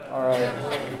All right.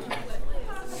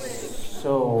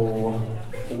 So,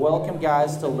 welcome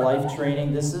guys to Life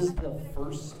Training. This is the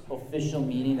first official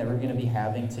meeting that we're going to be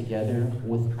having together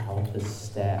without the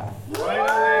staff.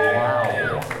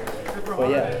 Wow. But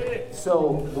yeah,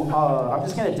 so I'm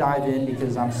just going to dive in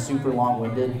because I'm super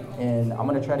long-winded, and I'm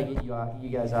going to try to get you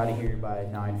guys out of here by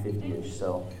 9:50ish.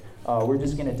 So we're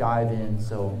just going to dive in.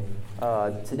 So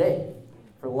today,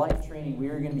 for Life Training, we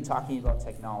are going to be talking about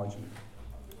technology.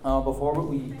 Before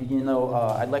we begin, though,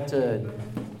 I'd like to,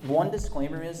 one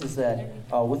disclaimer is that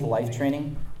with life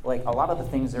training, like a lot of the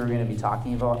things that we're going to be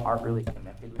talking about aren't really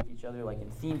connected with each other. Like in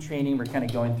theme training, we're kind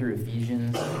of going through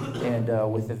Ephesians, and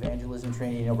with evangelism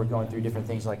training, we're going through different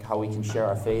things like how we can share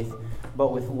our faith.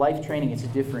 But with life training, it's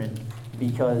different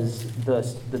because the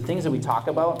things that we talk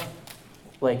about,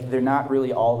 like they're not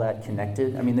really all that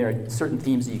connected. I mean, there are certain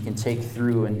themes that you can take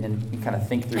through and kind of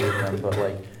think through with them, but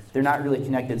like they're not really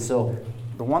connected. So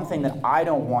the one thing that I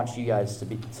don't want you guys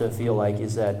to feel like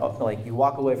is that like you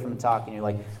walk away from the talk and you're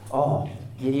like, oh,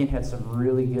 Gideon had some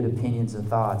really good opinions and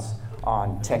thoughts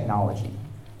on technology.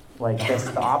 Like that's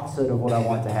the opposite of what I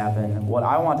want to happen. What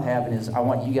I want to happen is I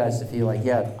want you guys to feel like,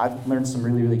 yeah, I've learned some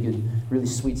really, really good, really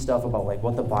sweet stuff about like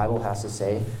what the Bible has to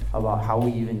say about how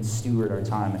we even steward our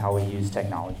time and how we use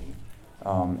technology.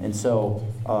 And so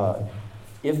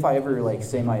if I ever like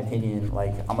say my opinion,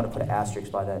 like I'm gonna put an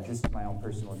asterisk by that. This is my own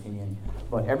personal opinion,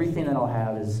 but everything that I'll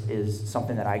have is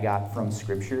something that I got from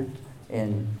Scripture,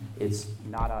 and it's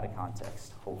not out of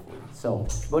context, hopefully. So,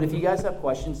 but if you guys have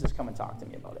questions, just come and talk to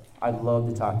me about it. I'd love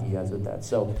to talk to you guys with that.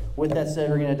 So, with that said,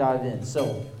 we're gonna dive in.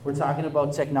 So, we're talking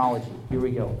about technology. Here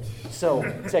we go. So,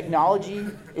 technology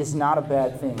is not a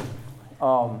bad thing.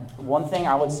 One thing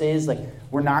I would say is like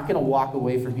we're not going to walk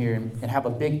away from here and have a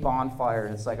big bonfire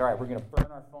and it's like, all right, we're going to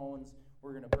burn our phones,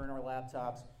 we're going to burn our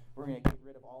laptops, we're going to get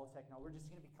rid of all the technology, we're just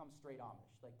going to become straight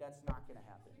Amish. Like that's not going to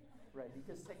happen, right?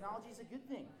 Because technology is a good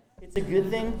thing. It's a good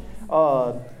thing.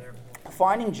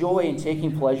 Finding joy and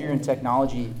taking pleasure in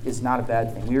technology is not a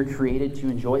bad thing. We were created to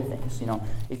enjoy things. You know,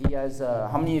 if you guys,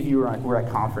 how many of you were at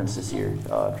conference this year?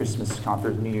 Christmas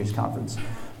conference, New Year's conference.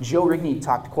 Joe Rigney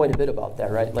talked quite a bit about that,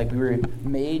 right? Like we were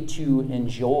made to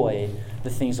enjoy the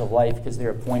things of life because they're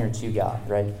a pointer to God,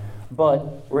 right? But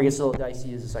where it gets a little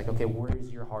dicey is it's like, okay, where is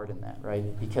your heart in that, right?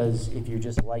 Because if you're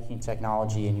just liking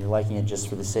technology and you're liking it just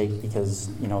for the sake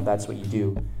because, you know, that's what you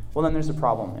do, well, then there's a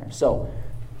problem there. So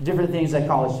different things that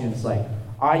college students like.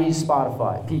 I use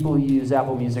Spotify. People who use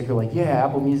Apple Music are like, yeah,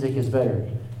 Apple Music is better.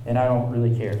 And I don't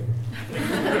really care.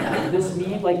 This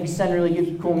meme, like we send really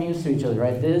good, cool memes to each other,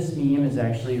 right? This meme is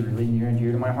actually really near and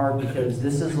dear to my heart because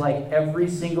this is like every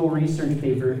single research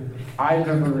paper I've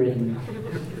ever written.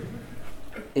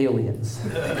 Aliens.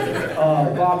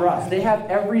 Bob Ross. They have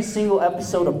every single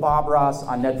episode of Bob Ross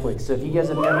on Netflix. So if you guys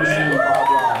have never seen Bob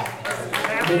Ross,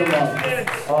 hit him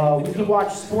up. We can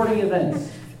watch sporting events.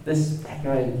 That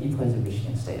guy, he plays at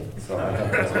Michigan State. So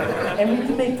and we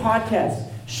can make podcasts.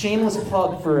 Shameless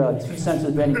plug for 2 Cents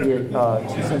with Benny Gideon, 2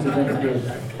 Cents with Benny Gideon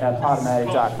at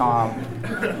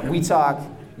Podomatic.com. We talk,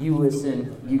 you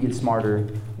listen, you get smarter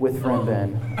with friend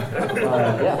Ben.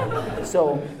 Yeah.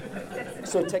 So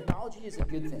technology is a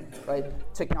good thing, right?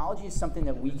 Technology is something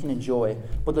that we can enjoy,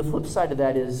 but the flip side of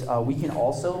that is we can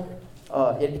also,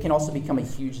 it can also become a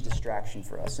huge distraction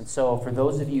for us. And so for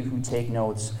those of you who take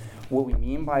notes, what we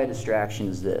mean by a distraction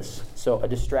is this. So a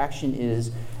distraction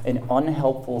is an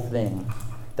unhelpful thing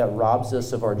that robs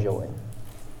us of our joy.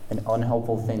 An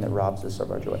unhelpful thing that robs us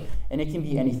of our joy. And it can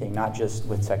be anything, not just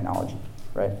with technology,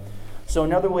 right? So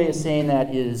another way of saying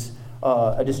that is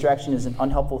a distraction is an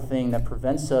unhelpful thing that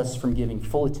prevents us from giving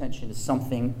full attention to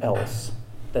something else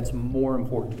that's more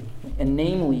important, and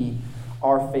namely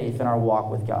our faith and our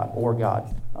walk with God or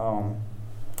God.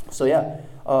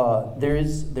 There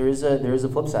is a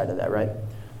flip side to that, right?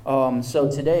 So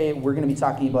today we're going to be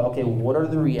talking about, okay, what are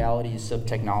the realities of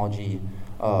technology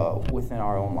within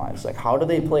our own lives? Like, how do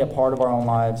they play a part of our own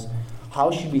lives?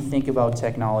 How should we think about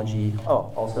technology?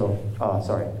 Oh, also,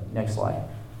 next slide,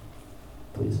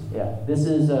 please. Yeah, this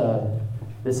is a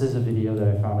video that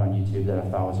I found on YouTube that I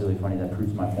thought was really funny that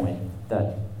proves my point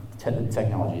that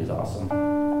technology is awesome.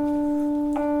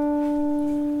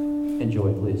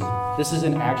 Enjoy, please. This is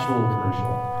an actual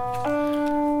commercial.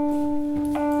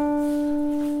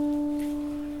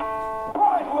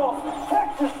 Brian Wilson,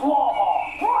 Texas Law Hawk.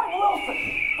 Brian Wilson,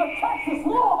 the Texas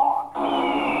Law Hawk.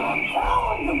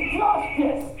 Challenge of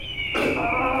justice.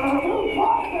 Due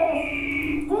process.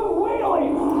 Do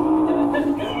wheelies.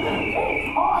 It's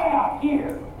hot out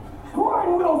here.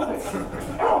 Brian Wilson.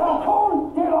 El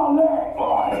Capone did on that.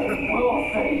 Brian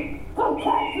Wilson, the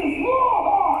Texas Law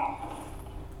Hawk.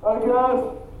 Hey guys.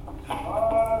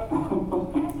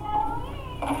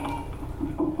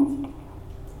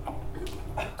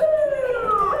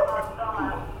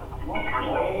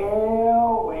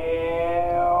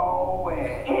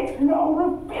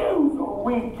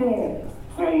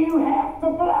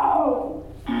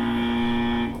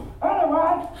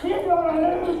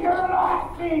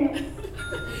 chance.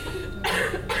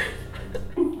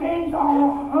 These things are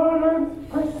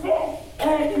 100%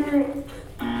 accurate.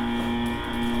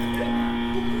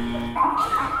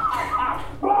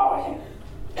 Blow it!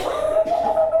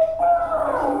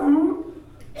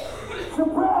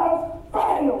 Surprise!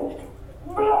 Failed!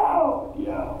 Blow!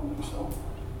 Yeah, I don't think so.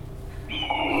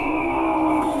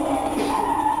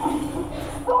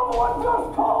 Someone just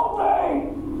called me!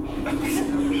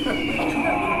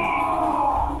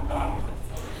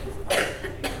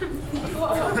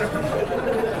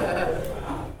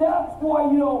 That's why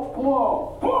you don't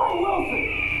blow. Brian Wilson,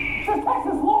 the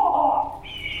Texas Law Hawk.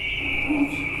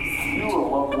 You were a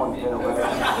loved one generation.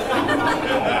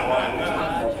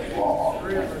 Texas Law Hawk.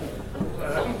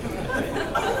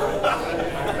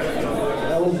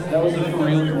 That was a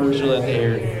real commercial that they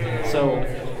aired. So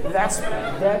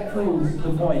that proves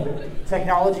the point.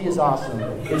 Technology is awesome.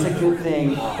 It's a good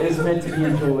thing. It is meant to be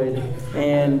enjoyed.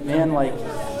 And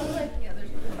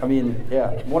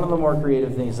one of the more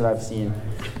creative things that I've seen.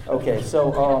 Okay,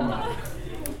 so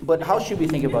but how should we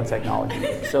think about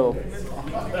technology? So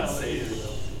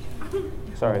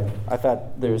sorry, I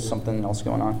thought there was something else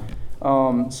going on.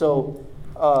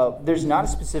 There's not a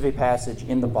specific passage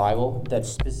in the Bible that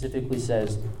specifically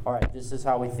says, all right, this is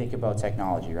how we think about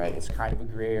technology, right? It's kind of a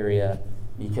gray area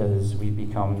because we've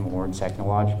become more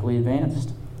technologically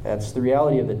advanced. That's the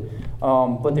reality of it.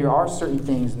 But there are certain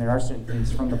things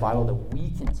from the Bible that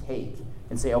we can take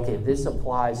and say, okay, this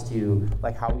applies to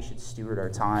like how we should steward our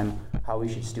time, how we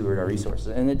should steward our resources.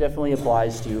 And it definitely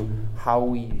applies to how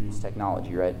we use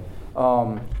technology, right?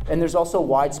 And there's also a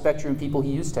wide spectrum of people who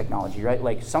use technology, right?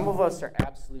 Like some of us are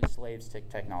absolute slaves to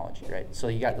technology, right? So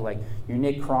you got like your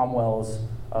Nick Cromwell's,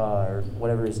 or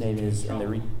whatever his name is,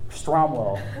 and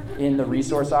Stromwell in the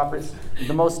resource office.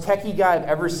 The most techie guy I've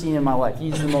ever seen in my life.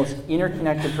 He's the most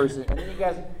interconnected person. And then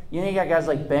you got guys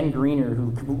like Ben Greener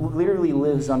who literally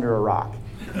lives under a rock.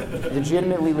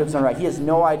 Legitimately lives under a rock. He has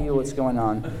no idea what's going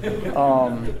on.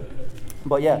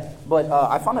 But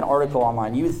I found an article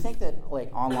online. You would think that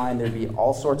like online there'd be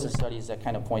all sorts of studies that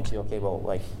kind of point to, okay, well,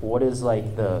 like what is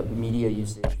like the media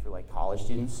usage for like college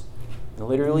students? And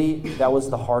literally, that was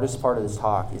the hardest part of this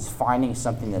talk, is finding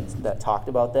something that talked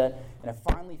about that. And I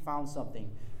finally found something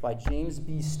by James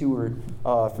B. Stewart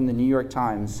from the New York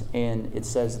Times, and it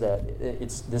says that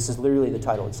this is literally the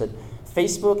title. It said,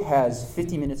 Facebook has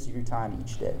 50 minutes of your time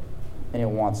each day, and it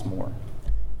wants more.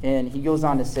 And he goes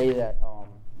on to say that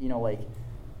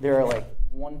there are like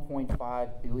 1.5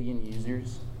 billion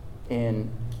users in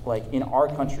our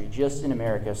country, just in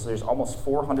America. So there's almost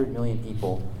 400 million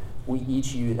people. We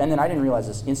each use, and then I didn't realize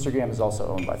this, Instagram is also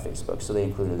owned by Facebook, so they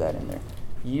included that in there.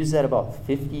 You use that about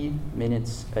 50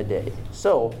 minutes a day.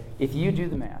 So if you do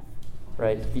the math,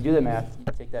 right? If you do the math, you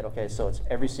take that, okay, so it's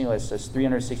every single day, so it's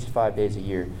 365 days a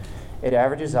year. It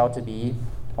averages out to be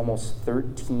almost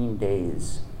 13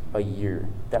 days a year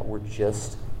that we're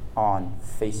just on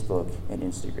Facebook and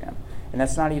Instagram. And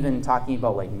that's not even talking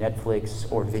about like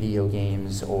Netflix or video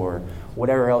games or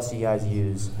whatever else you guys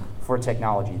use for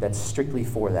technology. That's strictly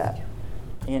for that.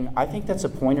 And I think that's a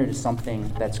pointer to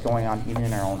something that's going on even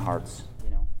in our own hearts.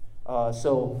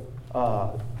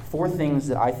 Four things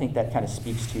that I think that kind of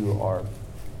speaks to are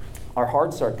our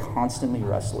hearts are constantly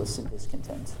restless and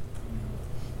discontent.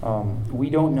 We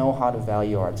don't know how to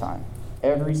value our time.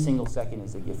 Every single second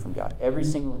is a gift from God. Every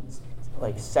single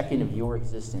second of your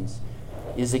existence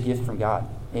is a gift from God.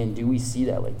 And do we see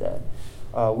that like that?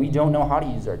 We don't know how to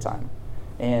use our time.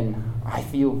 And I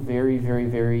feel very, very,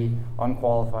 very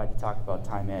unqualified to talk about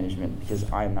time management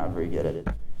because I'm not very good at it.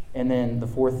 And then the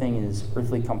fourth thing is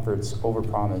earthly comforts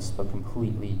overpromise but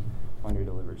completely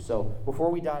underdeliver. So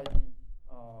before we dive in,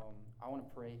 I want to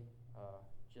pray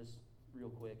just real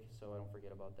quick so I don't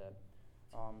forget about that.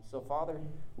 So Father,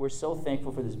 we're so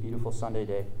thankful for this beautiful Sunday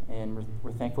day, and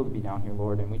we're thankful to be down here,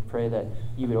 Lord, and we pray that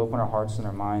you would open our hearts and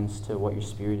our minds to what your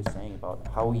Spirit is saying about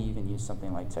how we even use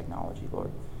something like technology,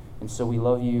 Lord. And so we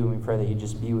love you, and we pray that you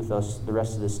just be with us the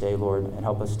rest of this day, Lord, and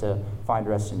help us to find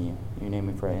rest in you. In your name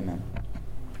we pray, amen.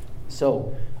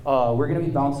 So we're going to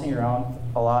be bouncing around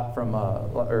a lot from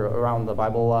around the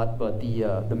Bible a lot, but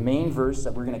the main verse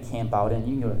that we're going to camp out in,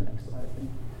 you can go to the next slide, I think,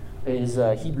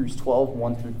 is Hebrews 12,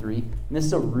 1 through 3. And this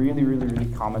is a really, really,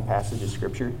 really common passage of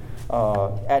Scripture.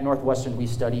 At Northwestern, we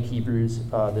studied Hebrews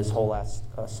this whole last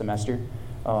semester.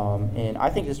 And I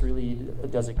think this really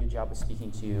does a good job of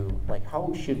speaking to, like,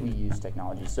 how should we use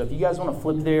technology? So if you guys want to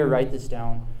flip there, write this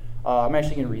down. I'm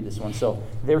actually going to read this one. So,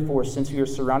 therefore, since we are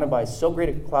surrounded by so great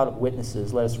a cloud of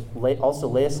witnesses, let us also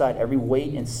lay aside every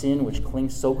weight and sin which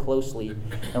clings so closely,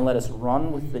 and let us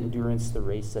run with endurance the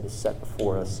race that is set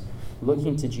before us,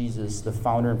 looking to Jesus, the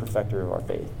founder and perfecter of our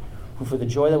faith, who for the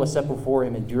joy that was set before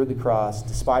him endured the cross,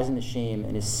 despising the shame,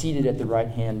 and is seated at the right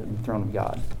hand of the throne of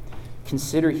God.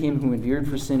 Consider him who endured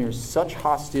for sinners such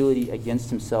hostility against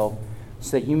himself,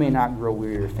 so that you may not grow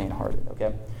weary or faint-hearted.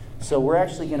 Okay? So we're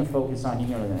actually going to focus on, you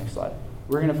can go to the next slide.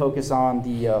 We're going to focus on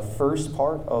the first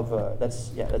part of,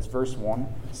 that's verse 1.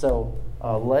 So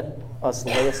let us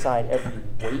lay aside every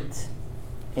weight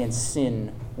and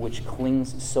sin which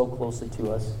clings so closely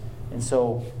to us. And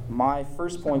so my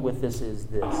first point with this is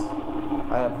this.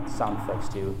 I have sound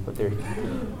effects too, but they're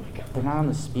not on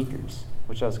the speakers,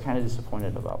 which I was kind of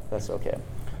disappointed about. That's okay.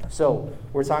 So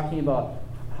we're talking about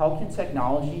how can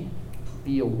technology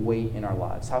be a weight in our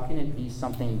lives? How can it be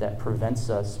something that prevents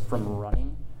us from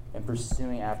running and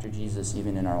pursuing after Jesus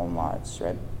even in our own lives,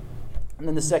 right? And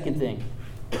then the second thing,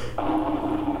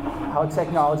 how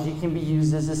technology can be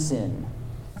used as a sin,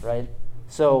 right?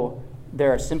 So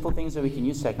there are simple things that we can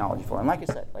use technology for. And like I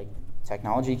said, like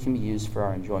technology can be used for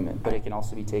our enjoyment, but it can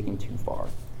also be taken too far.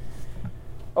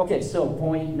 Okay, so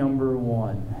point number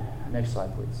 1. Next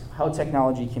slide, please. How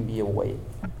technology can be a weight.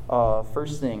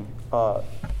 First thing,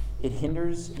 it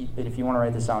hinders, and if you want to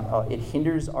write this down, it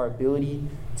hinders our ability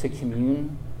to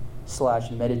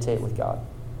commune/meditate with God.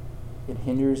 It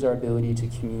hinders our ability to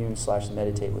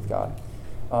commune/meditate with God.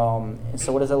 And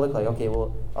so what does that look like? Okay,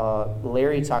 well,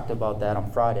 Larry talked about that on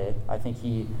Friday. I think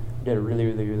he did a really,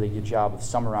 really, really good job of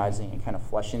summarizing and kind of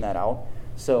fleshing that out.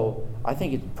 So I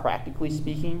think practically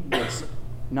speaking, it's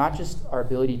not just our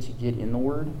ability to get in the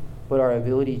Word, but our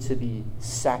ability to be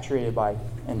saturated by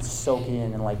and soak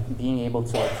in and like being able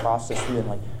to like process through and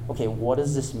like, okay, what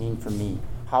does this mean for me?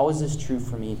 How is this true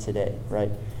for me today, right?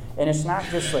 And it's not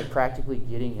just like practically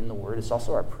getting in the Word, it's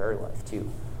also our prayer life too.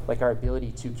 Like our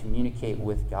ability to communicate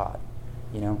with God,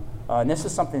 you know? And this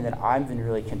is something that I've been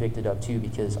really convicted of too,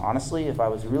 because honestly, if I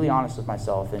was really honest with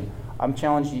myself, and I'm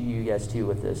challenging you guys too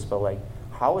with this, but like,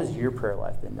 how has your prayer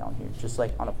life been down here? Just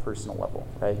like on a personal level,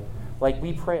 right? Like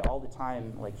we pray all the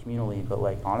time, like communally, but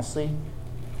like honestly,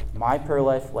 my prayer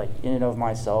life, like in and of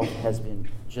myself, has been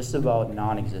just about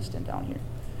non-existent down here.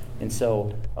 And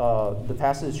so the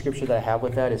passage of scripture that I have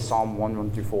with that is Psalm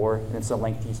 1:1-4, and it's a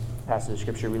lengthy passage of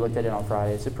scripture. We looked at it on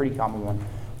Friday. It's a pretty common one.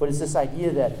 But it's this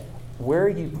idea that where are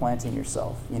you planting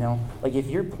yourself, you know? Like if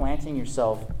you're planting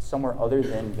yourself somewhere other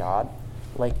than God,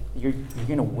 like you're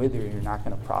going to wither and you're not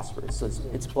going to prosper. So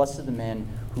it's blessed the man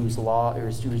whose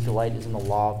delight is in the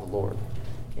law of the Lord.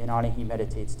 And on it he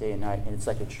meditates day and night. And it's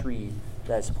like a tree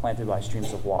that is planted by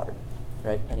streams of water,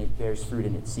 right? And it bears fruit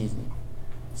in its season.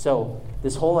 So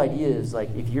this whole idea is like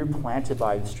if you're planted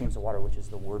by the streams of water, which is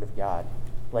the Word of God,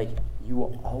 like you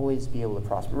will always be able to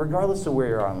prosper, regardless of where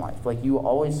you are in life. Like you will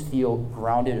always feel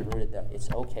grounded and rooted that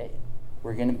it's okay.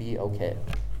 We're going to be okay.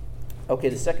 Okay,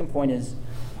 the second point is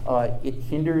it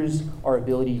hinders our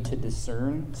ability to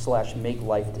discern/make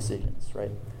life decisions,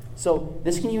 right? So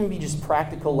this can even be just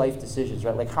practical life decisions,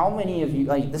 right? Like how many of you,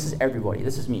 like this is everybody,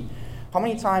 this is me. How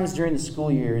many times during the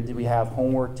school year did we have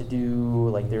homework to do,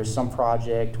 like there's some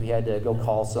project, we had to go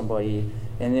call somebody,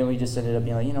 and then we just ended up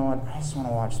being like, you know what, I just want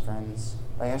to watch Friends.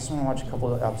 Like, I just want to watch a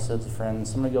couple of episodes of Friends,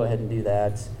 so I'm going to go ahead and do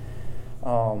that.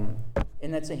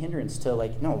 And that's a hindrance to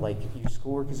like, no, like your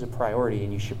schoolwork is a priority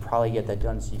and you should probably get that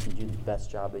done so you can do the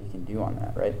best job that you can do on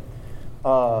that, right?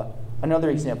 Another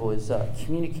example is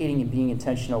communicating and being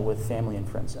intentional with family and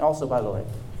friends. And also, by the way,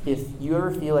 if you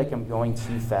ever feel like I'm going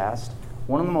too fast,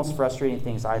 one of the most frustrating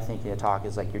things I think in a talk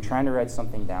is like you're trying to write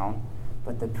something down,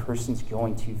 but the person's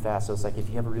going too fast. So it's like if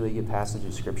you have a really good passage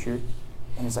of scripture,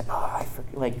 and it's like, oh, I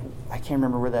can't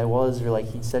remember where that was, or like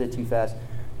he said it too fast.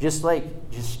 Just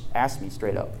ask me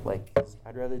straight up. Like,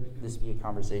 I'd rather this be a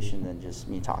conversation than just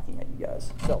me talking at you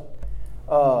guys. So,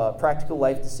 practical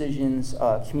life decisions,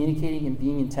 communicating and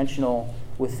being intentional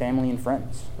with family and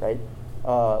friends, right?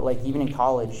 Like even in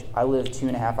college, I live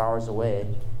 2.5 hours away,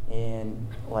 and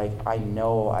like I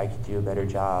know I could do a better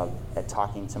job at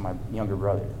talking to my younger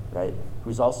brother, right?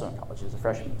 Who's also in college, who's a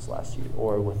freshman this last year,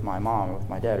 or with my mom, or with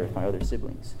my dad, or with my other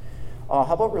siblings. How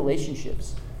about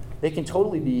relationships? They can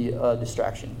totally be a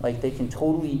distraction. Like they can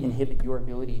totally inhibit your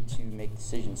ability to make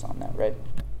decisions on that, right?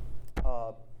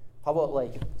 How about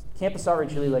like, Campus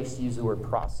Outreach really likes to use the word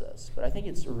process, but I think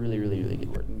it's a really, really, really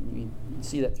good word. You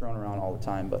see that thrown around all the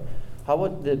time, but how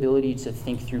about the ability to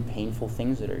think through painful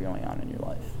things that are going on in your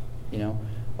life? You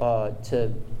know,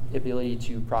 to ability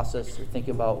to process or think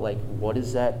about like, what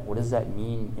does that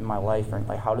mean in my life? Or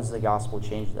like, how does the gospel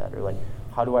change that? Or like,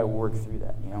 how do I work through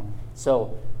that, you know?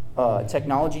 So,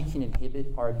 technology can inhibit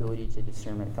our ability to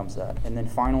discern when it comes to that. And then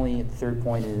finally, the third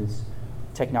point is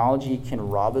technology can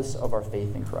rob us of our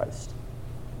faith in Christ.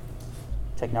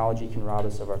 Technology can rob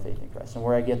us of our faith in Christ. And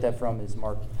where I get that from is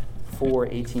Mark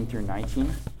 4:18-19.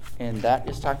 and that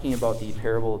is talking about the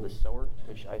parable of the sower,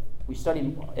 which we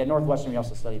studied at Northwestern. We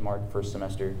also studied Mark first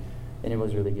semester, and it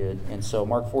was really good. And so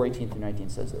Mark 4:18 through 19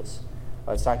 says this.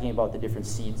 It's talking about the different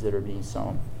seeds that are being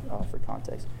sown for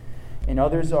context. And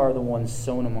others are the ones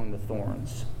sown among the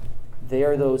thorns. They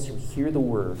are those who hear the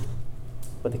word,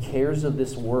 but the cares of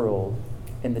this world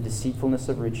and the deceitfulness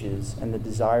of riches and the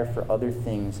desire for other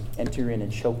things enter in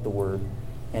and choke the word,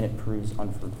 and it proves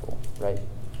unfruitful, right?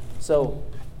 So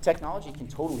technology can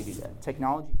totally do that.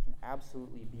 Technology can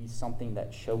absolutely be something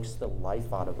that chokes the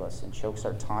life out of us and chokes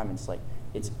our time. It's like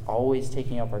it's always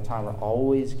taking up our time. We're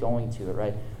always going to it,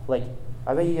 right? Like,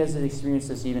 I bet you guys have experienced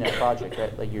this even at Project,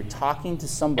 right? Like, you're talking to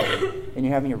somebody and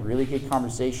you're having a really good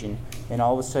conversation, and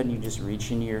all of a sudden you just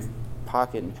reach into your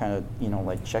pocket and kind of,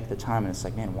 like check the time, and it's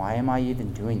like, man, why am I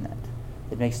even doing that?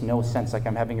 It makes no sense. Like,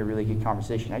 I'm having a really good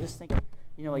conversation. I just think,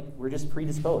 like, we're just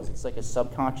predisposed. It's like a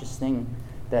subconscious thing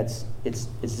it's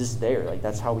just there. Like,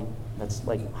 that's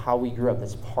like how we grew up.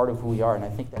 That's part of who we are, and I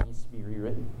think that needs to be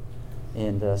rewritten.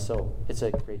 And so it's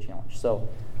a great challenge. So,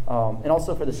 and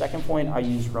also for the second point, I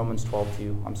use Romans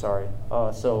 12:2. I'm sorry.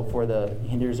 So for the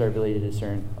hinders our ability to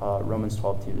discern, Romans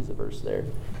 12:2 is the verse there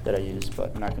that I use,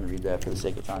 but I'm not going to read that for the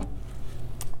sake of time.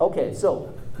 Okay,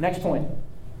 so next point.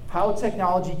 How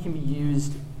technology can be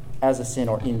used as a sin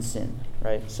or in sin,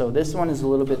 right? So this one is a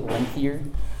little bit lengthier,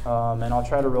 and I'll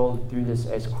try to roll through this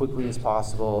as quickly as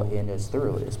possible and as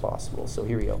thoroughly as possible. So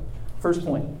here we go. First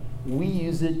point. We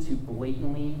use it to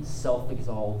blatantly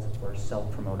self-exalt or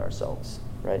self-promote ourselves,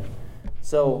 right?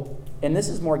 So, and this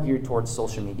is more geared towards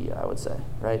social media, I would say,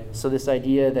 right? So this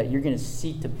idea that you're going to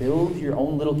seek to build your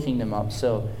own little kingdom up.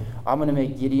 So I'm going to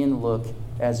make Gideon look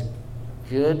as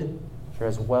good or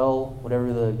as well,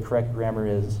 whatever the correct grammar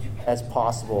is, as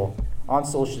possible on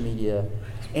social media.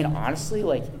 And honestly,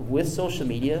 like, with social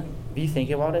media, if you think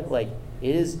about it, like,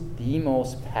 it is the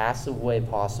most passive way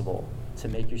possible to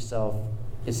make yourself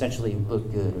essentially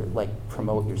look good or like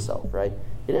promote yourself, right?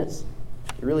 It is.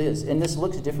 It really is. And this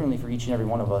looks differently for each and every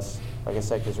one of us, like I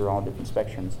said, because we're all on different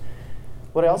spectrums.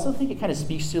 But I also think it kind of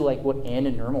speaks to like what Ann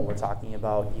and Nirmal were talking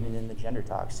about, even in the gender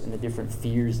talks, and the different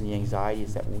fears and the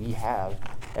anxieties that we have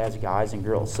as guys and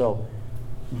girls. So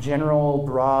general,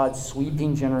 broad,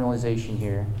 sweeping generalization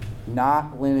here,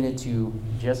 not limited to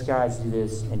just guys do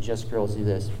this and just girls do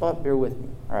this, but bear with me.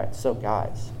 All right, so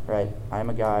guys, right? I'm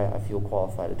a guy. I feel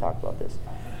qualified to talk about this.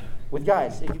 With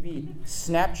guys, it could be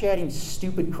Snapchatting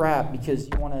stupid crap because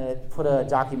you want to put a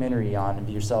documentary on of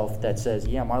yourself that says,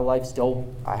 yeah, my life's dope.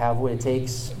 I have what it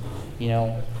takes.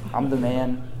 I'm the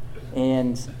man.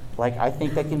 And like, I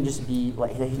think that can just be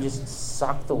like, they can just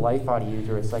suck the life out of you.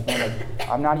 Or it's like, man, like,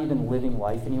 I'm not even living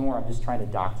life anymore. I'm just trying to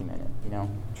document it,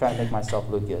 trying to make myself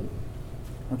look good.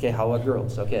 Okay, how about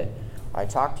girls? Okay, I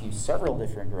talked to several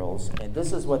different girls, and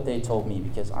this is what they told me,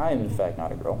 because I am, in fact,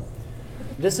 not a girl.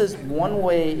 This is one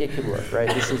way it could work, right?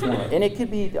 This is one way. And it could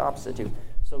be the opposite, too.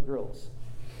 So, girls,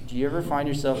 do you ever find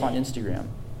yourself on Instagram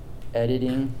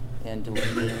editing and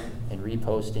deleting and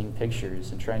reposting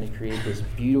pictures and trying to create this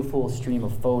beautiful stream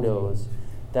of photos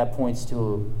that points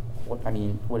to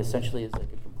what essentially is like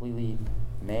a completely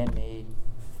man-made,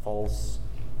 false,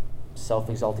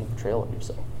 self-exalting portrayal of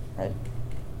yourself, right?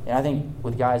 And I think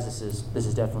with guys, this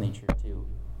is definitely true too.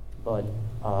 But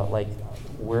like,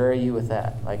 where are you with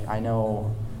that? Like, I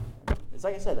know it's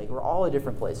like I said, like, we're all at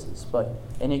different places,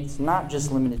 and it's not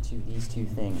just limited to these two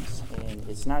things, and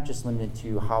it's not just limited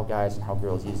to how guys and how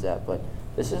girls use that, but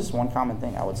this is one common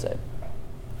thing, I would say.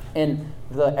 And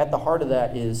at the heart of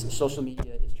that is social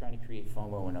media is trying to create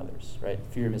FOMO in others, right?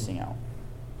 Fear of missing out.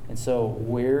 And so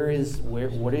what is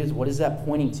that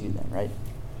pointing to then, right?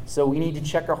 So we need to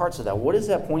check our hearts with that. What is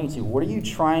that pointing to? What are you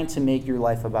trying to make your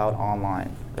life about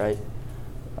online, right?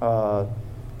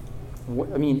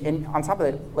 And on top of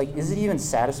that, like, is it even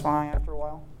satisfying after a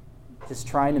while? Just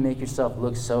trying to make yourself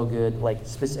look so good,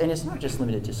 and it's not just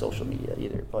limited to social media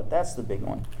either, but that's the big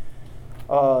one.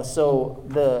 So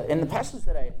the passage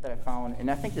that I found, and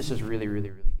I think this is really, really,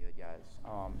 really good, guys.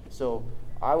 So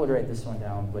I would write this one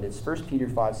down, but it's 1 Peter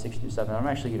 5:6-7. I'm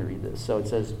actually going to read this. So it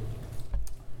says,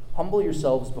 "Humble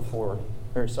yourselves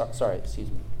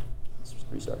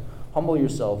Humble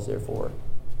yourselves, therefore,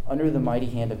 under the mighty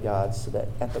hand of God, so that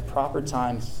at the proper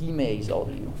time He may exalt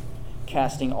you,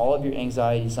 casting all of your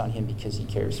anxieties on Him because He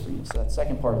cares for you." So that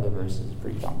second part of the verse is a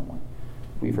pretty common one.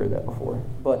 We've heard that before.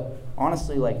 But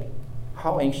honestly, like,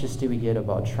 how anxious do we get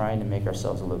about trying to make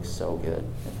ourselves look so good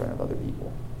in front of other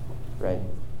people, right?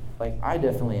 Like, I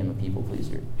definitely am a people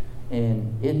pleaser.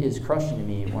 And it is crushing to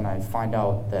me when I find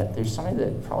out that there's somebody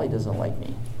that probably doesn't like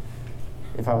me,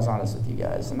 if I was honest with you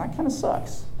guys. And that kind of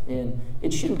sucks. And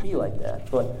it shouldn't be like that.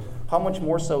 But how much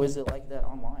more so is it like that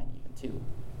online even too?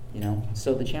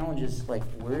 So the challenge is like,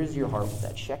 where is your heart with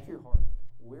that? Check your heart.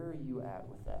 Where are you at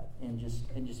with that? And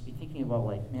just be thinking about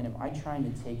like, man, am I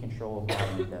trying to take control of my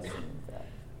own destiny with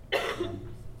that?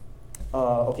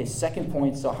 Okay, second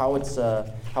point. So how it's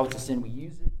a sin? We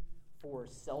use it for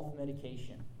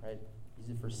self-medication, right? Use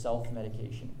it for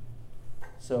self-medication.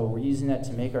 So we're using that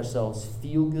to make ourselves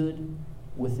feel good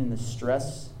within the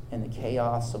stress and the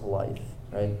chaos of life,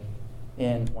 right?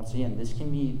 And once again, this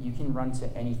can be, you can run to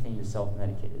anything to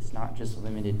self-medicate. It's not just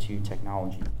limited to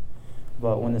technology.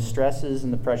 But when the stresses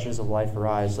and the pressures of life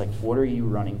arise, like, what are you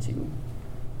running to?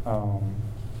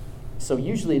 So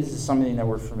usually this is something that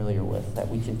we're familiar with, that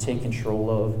we can take control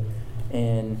of.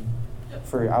 And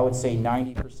for, I would say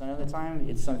 90% of the time,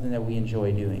 it's something that we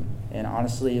enjoy doing. And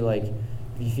honestly, like,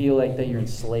 if you feel like that you're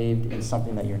enslaved in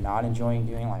something that you're not enjoying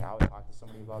doing, like, I would talk to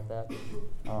somebody about that,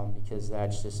 because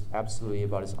that's just absolutely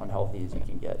about as unhealthy as you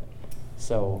can get.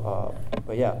 So,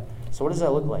 but yeah. So what does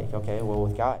that look like? Okay, well,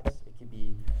 with guys, it could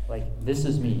be like, this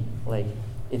is me. Like,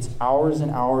 it's hours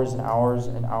and hours and hours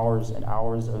and hours and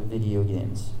hours of video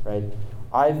games, right?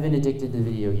 I've been addicted to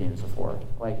video games before,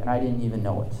 like, and I didn't even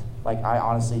know it. Like, I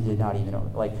honestly did not even know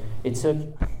it. Like, it took,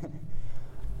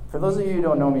 for those of you who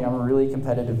don't know me, I'm a really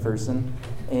competitive person,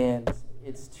 and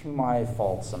it's to my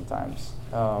fault sometimes.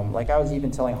 Like, I was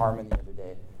even telling Harmon the other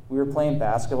day, we were playing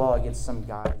basketball against some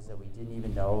guys that we didn't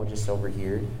even know just over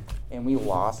here, and we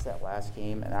lost that last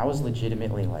game, and I was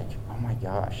legitimately like, oh my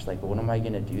gosh, like, what am I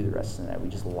going to do the rest of the night? We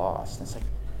just lost. And it's like,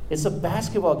 it's a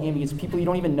basketball game against people you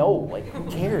don't even know. Like, who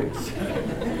cares?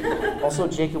 Also,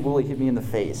 Jacob Woolley hit me in the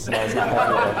face, and I was not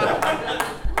happy about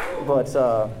that. But,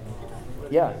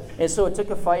 yeah. And so it took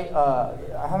a fight.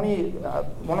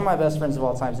 One of my best friends of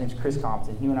all time, his name's Chris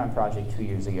Compton. He went on project 2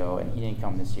 years ago, and he didn't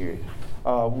come this year.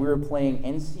 We were playing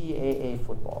NCAA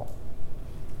football.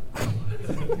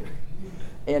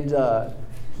 And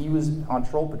he was on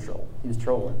troll patrol. He was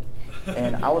trolling.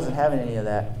 And I wasn't having any of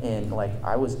that. And like,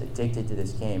 I was addicted to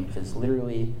this game because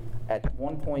literally at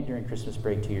one point during Christmas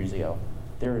break 2 years ago,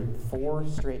 there were 4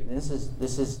 straight, and this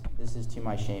is to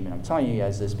my shame, and I'm telling you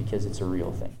guys this because it's a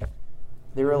real thing.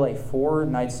 There were like 4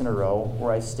 nights in a row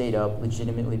where I stayed up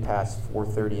legitimately past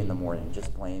 4:30 in the morning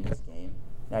just playing this game.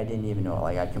 And I didn't even know it.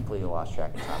 Like, I completely lost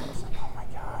track of time. I was like, oh my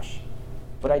gosh.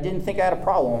 But I didn't think I had a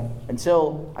problem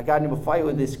until I got into a fight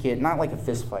with this kid. Not like a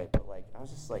fist fight, but like, I was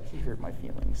just like, he hurt my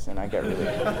feelings. And I got really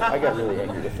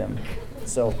angry with him.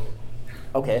 So,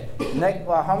 okay. Next,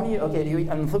 how many, okay,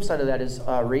 on the flip side of that is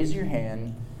raise your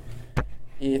hand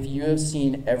if you have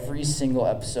seen every single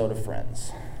episode of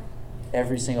Friends.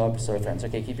 Every single episode of Friends.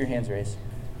 Okay, keep your hands raised.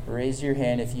 Raise your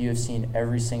hand if you have seen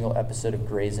every single episode of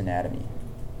Grey's Anatomy.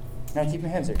 No, keep your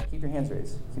hands raised. Keep your hands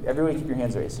raised. Everybody keep your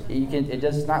hands raised.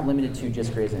 It's not limited to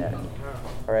just Grey's Anatomy.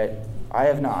 All right? I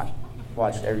have not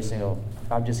watched every single,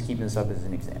 I'm just keeping this up as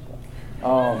an example.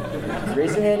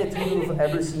 Raise your hand if you've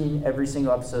ever seen every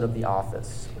single episode of The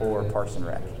Office or Parks and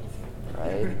Rec.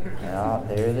 Right? Yeah,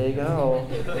 there they go.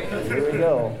 Here we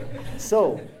go.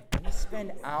 So, we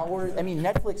spend hours,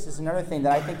 Netflix is another thing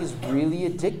that I think is really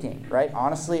addicting, right?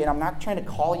 Honestly, and I'm not trying to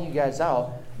call you guys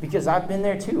out because I've been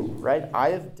there too, right? I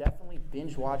have definitely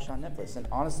binge watched on Netflix, and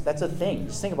honestly, that's a thing.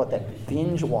 Just think about that,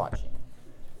 binge watching.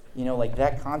 Like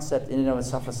that concept in and of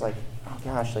itself is like, oh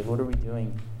gosh, like what are we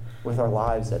doing with our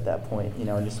lives at that point? And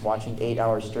just watching 8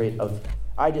 hours straight of,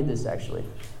 I did this actually.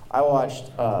 I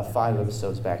watched 5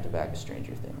 episodes back to back of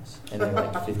Stranger Things, and they're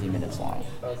like 50 minutes long.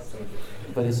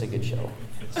 But it's a good show.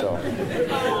 So,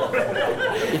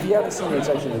 if you haven't seen it, it's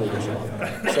actually a really good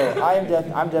show. So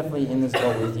I'm definitely in this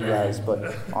boat with you guys.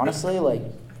 But honestly,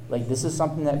 like this is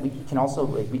something that we can also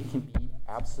we can be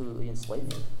absolutely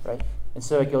enslaved, right? And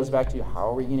so it goes back to how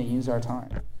are we going to use our time?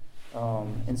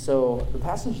 And so the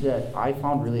passage that I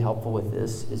found really helpful with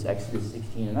this is Exodus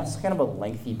 16, and that's kind of a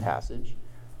lengthy passage.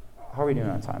 How are we doing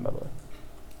on time, by the way?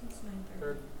 It's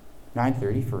 9:30.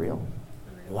 9:30 for real?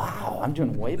 Wow, I'm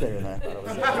doing way better than I thought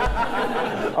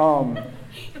I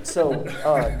was. So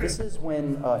this is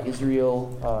when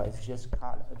Israel they've just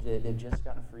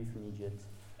gotten free from Egypt,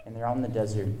 and they're out in the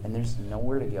desert, and there's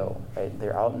nowhere to go. Right?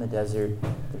 They're out in the desert.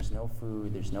 There's no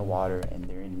food. There's no water, and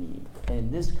they're in need. And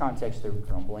in this context, they're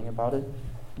grumbling about it.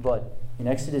 But in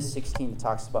Exodus 16, it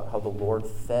talks about how the Lord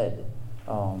fed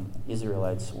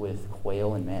Israelites with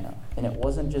quail and manna, and it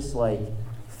wasn't just like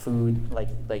food, like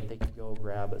they could go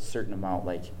grab a certain amount,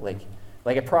 like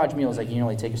at Proj meals, like you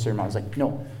only take a certain amount. It's like,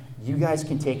 no, you guys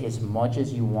can take as much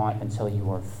as you want until you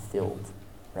are filled,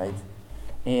 right?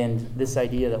 And this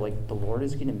idea that like the Lord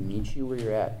is going to meet you where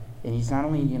you're at, and He's not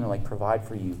only going to like provide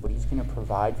for you, but He's going to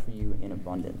provide for you in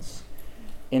abundance.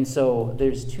 And so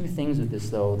there's 2 things with this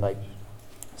though, like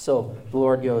So the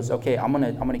Lord goes, okay, I'm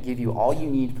gonna give you all you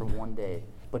need for one day,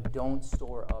 but don't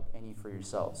store up any for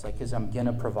yourselves, because I'm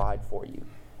gonna provide for you.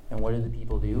 And what did the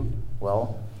people do?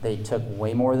 Well, they took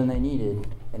way more than they needed,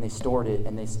 and they stored it,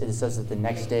 and it says that the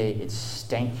next day it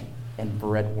stank and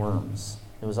bred worms.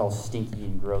 It was all stinky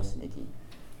and gross and icky,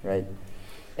 right?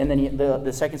 And then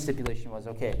the second stipulation was,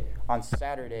 okay, on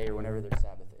Saturday or whenever there's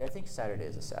Sabbath, I think Saturday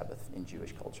is a Sabbath in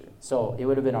Jewish culture. So it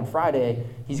would have been on Friday,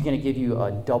 he's going to give you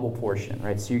a double portion,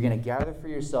 right? So you're going to gather for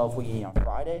yourself what you need on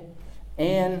Friday,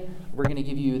 and we're going to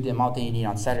give you the amount that you need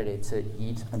on Saturday to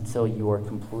eat until you are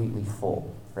completely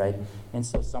full, right? And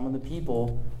so some of the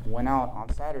people went out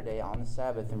on Saturday on the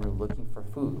Sabbath and were looking for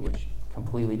food, which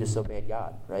completely disobeyed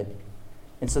God, right?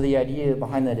 And so the idea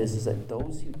behind that is that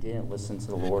those who didn't listen to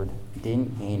the Lord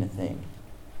didn't gain a thing.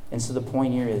 And so the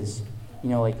point here is,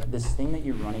 like this thing that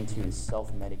you're running to is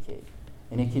self-medicate.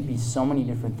 And it could be so many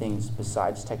different things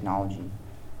besides technology.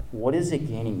 What is it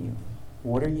gaining you?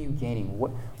 What are you gaining?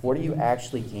 What are you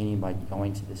actually gaining by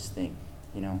going to this thing?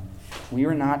 We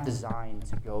are not designed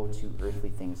to go to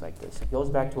earthly things like this. It goes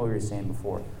back to what we were saying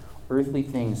before. Earthly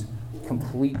things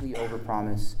completely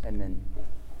overpromise and then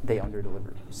they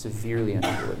underdeliver, severely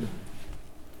underdeliver.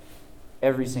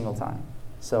 Every single time.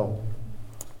 So,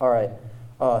 all right.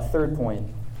 Third point,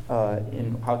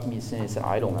 in how can be sin is an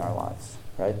idol in our lives,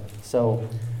 right? So,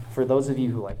 for those of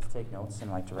you who like to take notes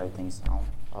and like to write things down,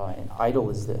 an idol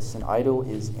is this. An idol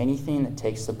is anything that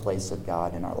takes the place of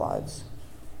God in our lives.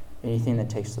 Anything that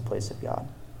takes the place of God,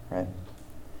 right?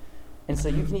 And so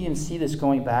you can even see this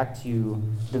going back to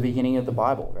the beginning of the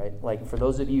Bible, right? Like for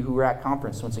those of you who were at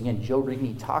conference, once again, Joe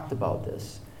Rigney talked about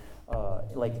this.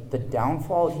 Like the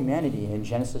downfall of humanity in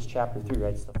Genesis chapter 3,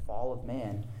 right? It's the fall of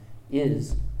man,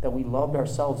 is that we loved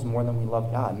ourselves more than we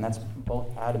loved God. And that's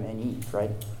both Adam and Eve, right?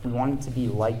 We wanted to be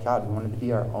like God. We wanted to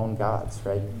be our own gods,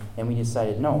 right? And we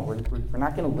decided, no, we're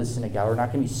not going to listen to God. We're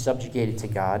not going to be subjugated to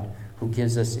God, who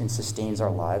gives us and sustains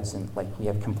our lives and like we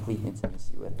have complete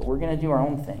intimacy with. But we're going to do our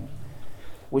own thing,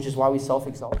 which is why we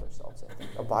self-exalt ourselves, I think.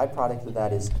 A byproduct of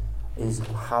that is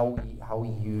how we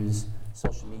use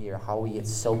social media, or how we get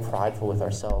so prideful with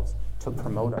ourselves to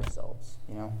promote ourselves,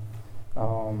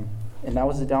 And that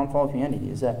was the downfall of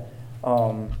humanity, is that,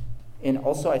 and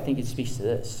also I think it speaks to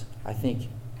this. I think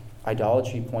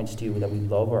idolatry points to that we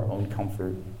love our own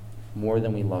comfort more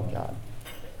than we love God.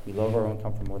 We love our own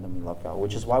comfort more than we love God,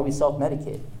 which is why we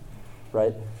self-medicate,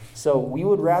 right? So we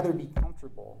would rather be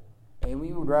comfortable, and we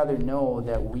would rather know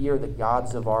that we are the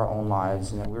gods of our own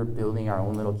lives and that we're building our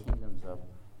own little kingdoms up,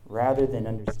 rather than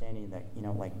understanding that,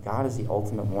 like God is the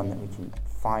ultimate one that we can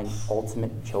find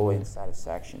ultimate joy and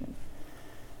satisfaction in.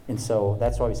 And so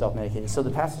that's why we self-medicate. So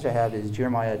the passage I have is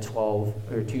Jeremiah 2:12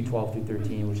 through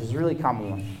 13, which is a really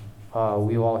common one.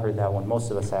 We've all heard that one.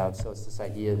 Most of us have. So it's this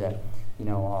idea that,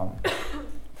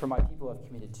 for my people have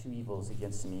committed two evils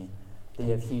against me. They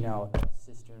have hewn out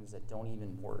cisterns that don't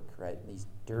even work, right? These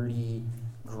dirty,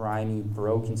 grimy,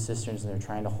 broken cisterns, and they're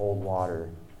trying to hold water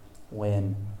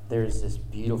when there's this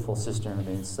beautiful cistern.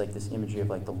 And it's like this imagery of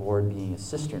like the Lord being a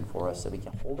cistern for us that we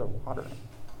can hold our water in.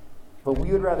 But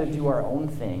we would rather do our own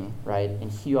thing, right,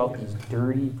 and hew out these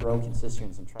dirty, broken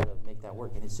cisterns and try to make that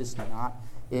work. And it's just not,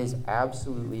 it is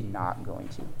absolutely not going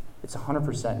to. It's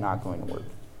 100% not going to work.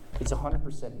 It's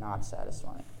 100% not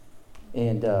satisfying.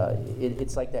 And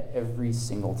it's like that every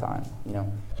single time,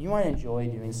 You might enjoy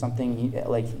doing something,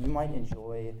 you might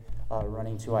enjoy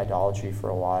running to idolatry for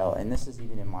a while, and this is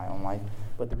even in my own life,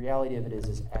 but the reality of it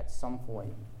is at some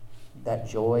point, that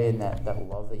joy and that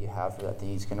love that you have for that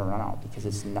thing is going to run out,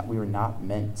 because we were not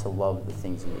meant to love the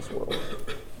things in this world.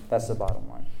 That's the bottom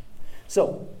line.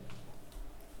 So,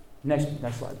 next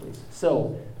slide, please.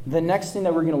 So, the next thing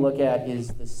that we're going to look at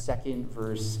is the second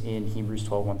verse in Hebrews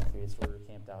 12:1-3. It's where we're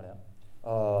camped out at.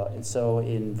 And so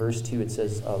in verse 2 it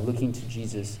says, looking to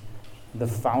Jesus, the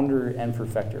founder and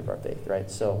perfecter of our faith, right?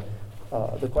 So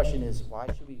the question is, why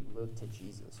should we look to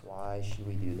Jesus? Why should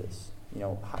we do this?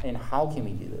 And how can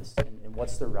we do this? And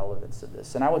what's the relevance of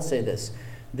this? And I would say this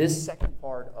second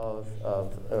part of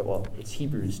it's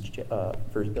Hebrews,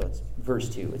 it's verse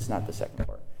 2, it's not the second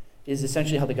part, is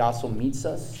essentially how the gospel meets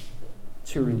us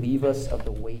to relieve us of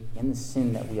the weight and the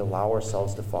sin that we allow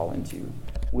ourselves to fall into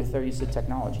with our use of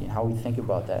technology, and how we think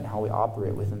about that and how we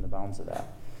operate within the bounds of that.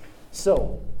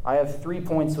 So, I have 3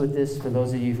 points with this for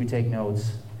those of you who take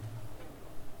notes.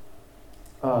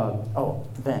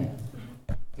 Ben,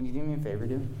 can you do me a favor,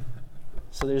 dude?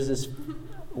 So there's this,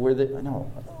 where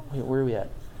are we at?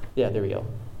 Yeah, there we go.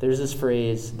 There's this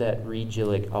phrase that Reed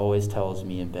Gillick always tells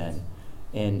me and Ben,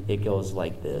 and it goes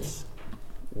like this.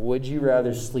 Would you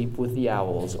rather sleep with the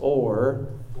owls or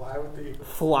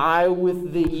fly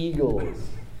with the eagles?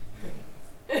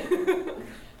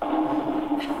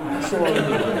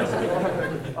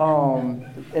 absolutely.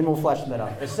 And we'll flesh that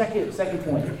out. The second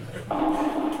point,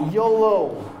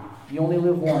 YOLO, you only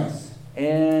live once.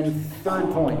 And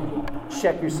third point,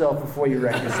 check yourself before you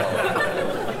wreck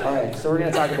yourself. All right, so we're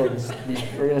going to talk about this.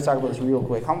 We're going to talk about this real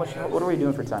quick. What are we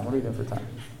doing for time?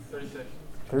 36.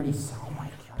 30. Oh my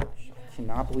gosh, I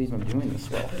cannot believe I'm doing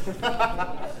this well.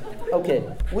 Okay,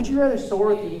 would you rather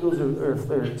soar with the eagles or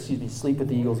sleep with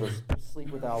the eagles or sleep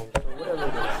without, or whatever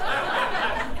it is?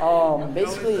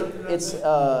 Basically,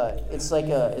 it's like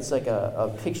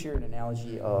a picture, an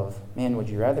analogy of, man, would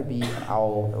you rather be an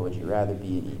owl or would you rather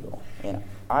be an eagle? And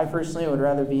I personally would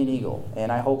rather be an eagle,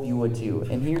 and I hope you would too.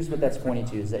 And here's what that's pointing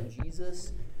to: is that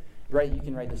Jesus, right? You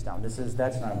can write this down. That's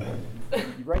not important.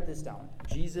 You write this down.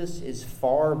 Jesus is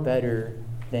far better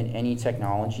than any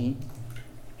technology,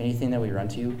 anything that we run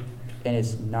to, and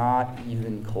it's not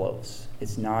even close.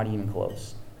 It's not even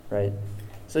close, right?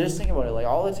 So just think about it, like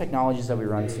all the technologies that we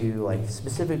run to, like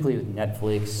specifically with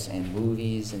Netflix and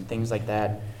movies and things like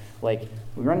that, like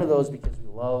we run to those because we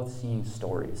love seeing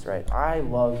stories, right? I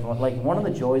love, like one of the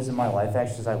joys in my life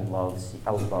actually is I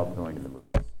love going to the movies.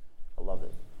 I love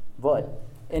it. But,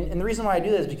 and the reason why I do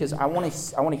that is because I want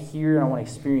to hear and I want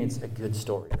to experience a good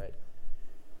story, right?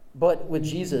 But with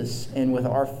Jesus and with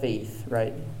our faith,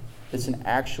 right, it's an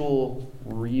actual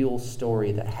real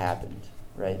story that happened,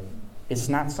 right? It's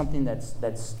not something that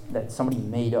somebody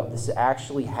made up. This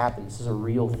actually happened. This is a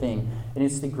real thing. And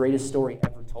it's the greatest story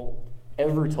ever told.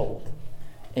 Ever told.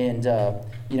 And,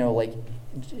 like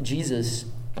Jesus,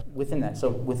 within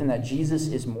that, Jesus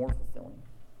is more fulfilling.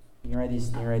 You can write these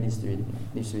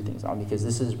three things down because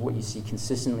this is what you see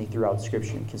consistently throughout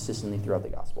Scripture and consistently throughout the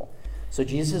gospel. So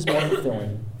Jesus is more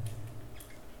fulfilling.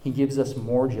 He gives us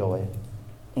more joy.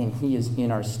 And he is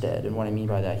in our stead. And what I mean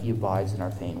by that, he abides in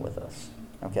our pain with us.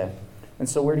 Okay? And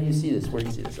so where do you see this?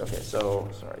 Okay, so,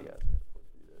 sorry guys, I got to flip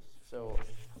through this. So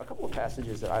a couple of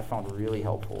passages that I found really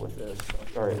helpful with this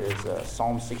is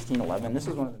Psalm 16:11. This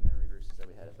is one of the memory verses that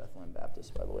we had at Bethlehem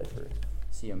Baptist, by the way, for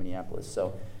CO Minneapolis.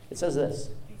 So it says this,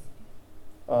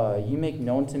 you make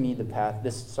known to me the path,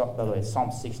 by the way, Psalm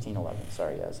 16:11.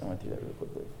 Sorry guys, I went through that real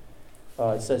quickly.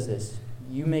 It says this,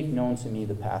 you make known to me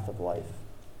the path of life.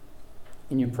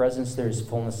 In your presence there is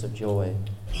fullness of joy,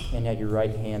 and at your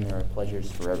right hand there are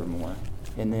pleasures forevermore.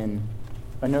 And then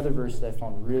another verse that I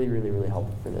found really, really, really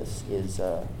helpful for this is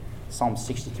Psalm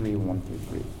 63, 1 through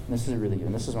 3. And this is really good,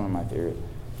 and this is one of my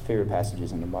favorite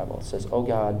passages in the Bible. It says, "O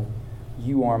God,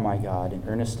 you are my God, and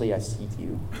earnestly I seek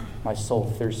you. My soul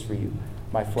thirsts for you.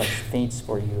 My flesh faints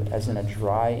for you, as in a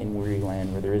dry and weary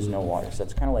land where there is no water." So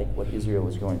that's kind of like what Israel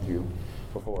was going through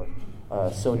before.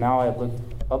 So now I have looked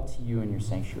up to you in your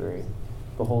sanctuary,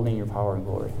 beholding your power and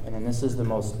glory. And then this is the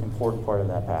most important part of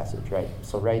that passage, right?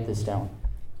 So write this down.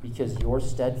 Because your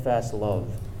steadfast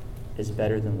love is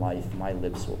better than life, my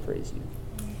lips will praise you.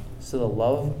 So the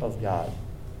love of God,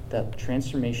 that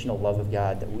transformational love of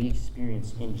God that we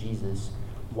experience in Jesus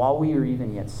while we were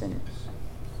even yet sinners.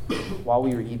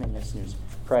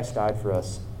 Christ died for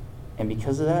us. And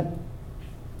because of that,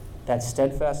 that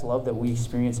steadfast love that we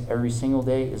experience every single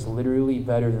day is literally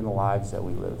better than the lives that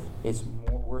we live. It's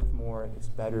worth more, it's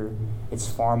better, it's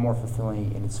far more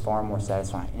fulfilling, and it's far more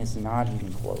satisfying. And it's not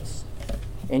even close.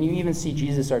 And you even see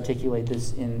Jesus articulate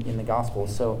this in the Gospel.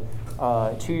 So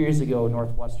 2 years ago,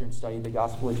 Northwestern studied the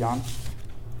Gospel of John.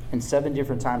 And 7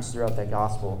 different times throughout that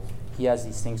Gospel, he has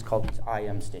these things called these I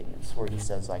am statements, where he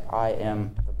says, like, I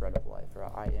am the bread of life, or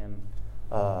I am,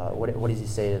 what does he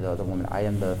say to the woman? I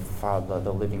am the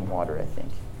living water, I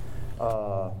think.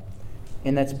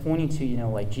 And that's pointing to,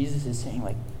 like, Jesus is saying,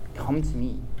 like, come to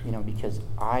me, because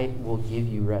I will give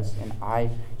you rest. And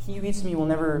he who eats me will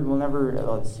never,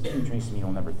 he who drinks me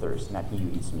will never thirst, and that he who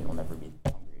eats me will never be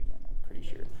hungry again, I'm pretty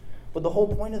sure. But the whole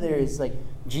point of there is, like,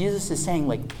 Jesus is saying,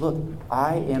 like, look,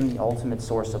 I am the ultimate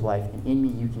source of life, and in me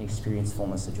you can experience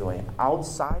fullness of joy. And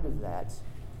outside of that,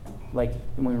 like,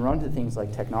 when we run to things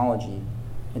like technology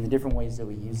and the different ways that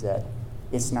we use that,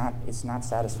 it's not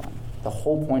satisfying. The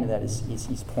whole point of that is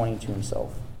he's pointing to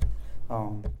himself.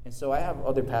 And so I have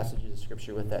other passages of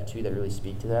Scripture with that too that really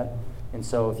speak to that. And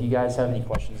so if you guys have any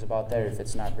questions about that, or if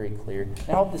it's not very clear, and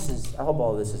I hope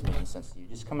all of this is making sense to you.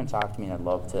 Just come and talk to me, and I'd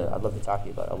love to talk to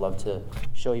you about it. I'd love to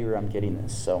show you where I'm getting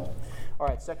this. So, all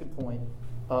right, second point,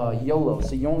 YOLO.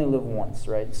 So you only live once,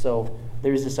 right? So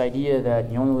there's this idea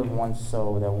that you only live once,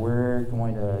 so that we're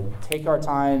going to take our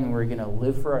time, and we're going to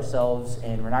live for ourselves,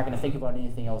 and we're not going to think about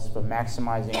anything else but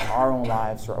maximizing our own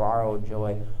lives for our own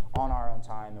joy on our own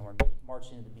time, and we're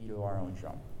marching to the beat of our own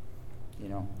drum.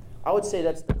 I would say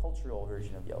that's the cultural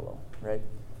version of YOLO, right?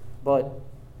 But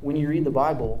when you read the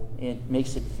Bible, it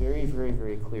makes it very, very,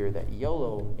 very clear that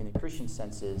YOLO in the Christian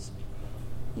sense is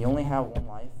you only have one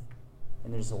life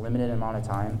and there's a limited amount of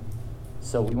time.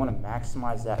 So we want to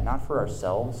maximize that, not for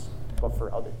ourselves, but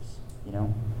for others, you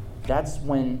know? That's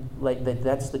when,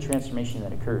 that's the transformation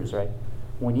that occurs, right?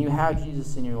 When you have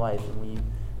Jesus in your life and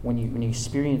when you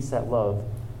experience that love,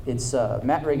 it's,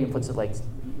 Matt Reagan puts it like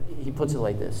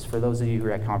this, for those of you who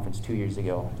were at conference 2 years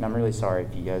ago, and I'm really sorry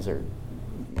if you guys are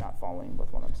not following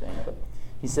with what I'm saying, but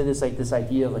he said this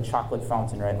idea of a chocolate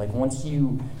fountain, right? Like once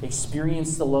you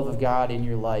experience the love of God in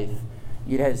your life,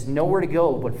 it has nowhere to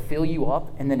go but fill you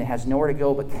up, and then it has nowhere to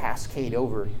go but cascade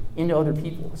over into other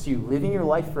people. So you're living your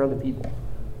life for other people.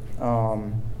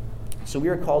 So we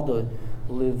are called to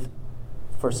live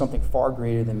for something far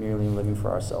greater than merely living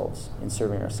for ourselves and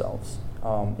serving ourselves.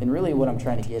 And really what I'm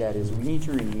trying to get at is we need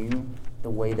to renew the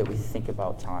way that we think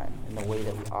about time and the way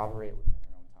that we operate within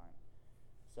our own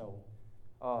time.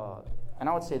 So, and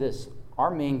I would say this,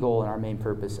 our main goal and our main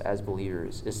purpose as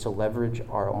believers is to leverage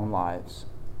our own lives.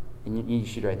 And you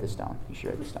should write this down.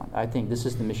 I think this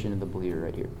is the mission of the believer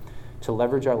right here. To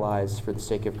leverage our lives for the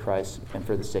sake of Christ and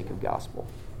for the sake of gospel.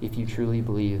 If you truly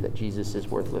believe that Jesus is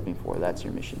worth living for, that's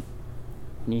your mission.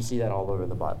 And you see that all over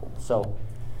the Bible. So,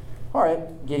 all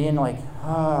right, Gideon,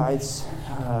 it's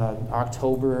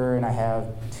October and I have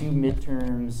 2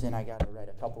 midterms and I got to write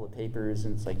a couple of papers.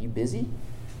 And it's like, you busy?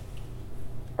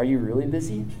 Are you really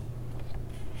busy?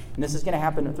 And this is going to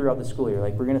happen throughout the school year.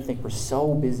 Like, we're going to think we're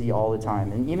so busy all the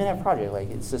time. And even that project,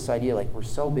 it's this idea, we're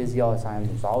so busy all the time.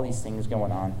 There's all these things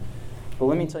going on. But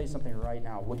let me tell you something right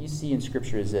now. What you see in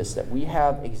Scripture is this, that we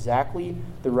have exactly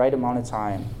the right amount of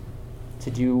time to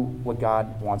do what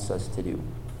God wants us to do,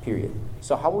 period.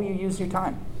 So how will you use your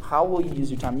time? How will you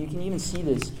use your time? You can even see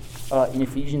this in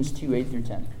Ephesians 2, 8 through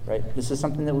 10, right? This is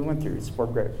something that we went through. It's for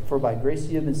by grace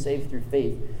you have been saved through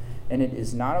faith, and it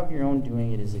is not of your own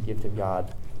doing, it is a gift of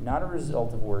God, not a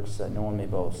result of works that no one may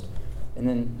boast. And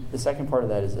then the second part of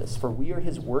that is this, for we are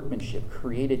his workmanship,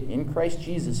 created in Christ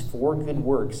Jesus for good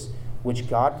works, which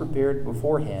God prepared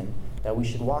beforehand that we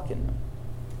should walk in them.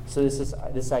 So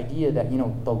this idea that,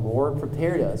 the Lord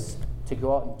prepared us to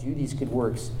go out and do these good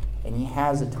works, and he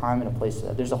has a time and a place for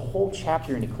that. There's a whole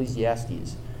chapter in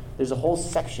Ecclesiastes. There's a whole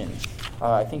section,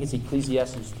 I think it's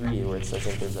Ecclesiastes 3, where it says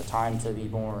that there's a time to be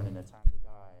born and a time to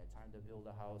die, a time to build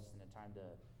a house and a time to,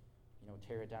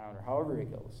 tear it down, or however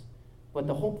it goes. But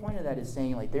the whole point of that is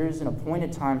saying, there is an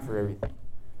appointed time for everything.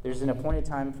 There's an appointed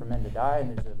time for men to die,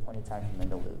 and there's an appointed time for men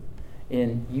to live.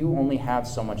 And you only have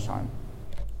so much time,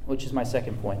 which is my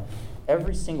second point.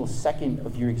 Every single second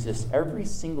of your existence, every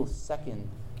single second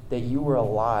that you are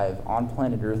alive on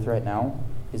planet Earth right now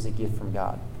is a gift from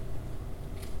God.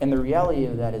 And the reality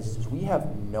of that is we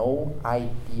have no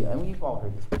idea, and we've all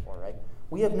heard this before, right?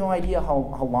 We have no idea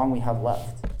how long we have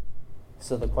left.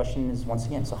 So the question is, once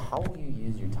again, so how will you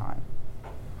use your time?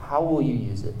 How will you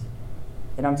use it?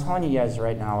 And I'm telling you guys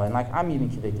right now, and I'm even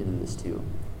convicted of this too,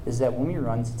 is that when we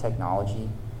run to technology,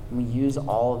 and we use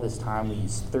all of this time, we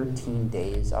use 13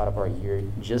 days out of our year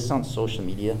just on social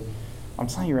media, I'm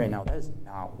telling you right now, that is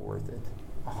not worth it.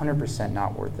 100%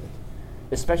 not worth it.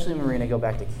 Especially when we're going to go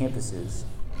back to campuses,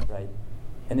 right?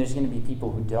 And there's going to be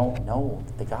people who don't know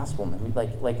the gospel.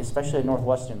 Like especially at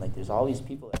Northwestern, there's all these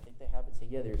people that think they have it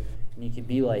together, and you could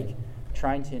be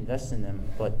trying to invest in them,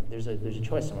 but there's a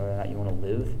choice on whether or not you want to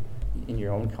live in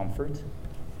your own comfort.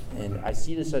 And I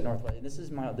see this at Northwestern.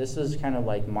 This is kind of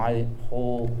my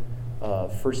whole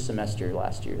first semester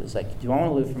last year. It's do I want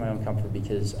to live for my own comfort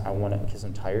because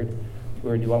I'm tired,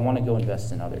 or do I want to go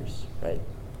invest in others, right?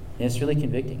 And it's really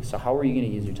convicting. So how are you going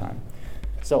to use your time?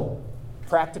 So,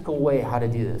 practical way how to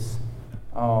do this.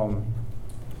 How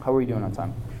are we doing on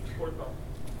time?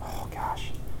 Oh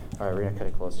gosh. All right, we're gonna cut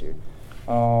it close here.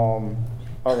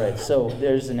 All right, so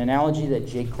there's an analogy that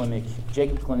Jacob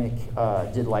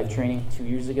Klimek did life training 2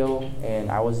 years ago,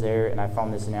 and I was there, and I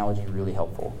found this analogy really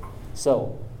helpful.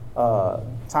 So,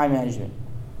 time management,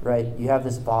 right? You have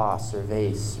this vase or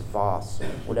vase, or vase, or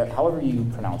whatever, however you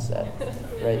pronounce that,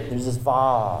 right? There's this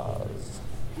vase,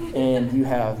 and you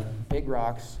have big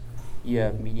rocks, you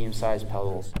have medium-sized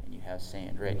pebbles, and you have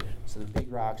sand, right? So the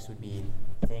big rocks would be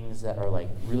things that are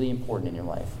really important in your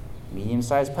life.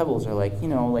 Medium-sized pebbles are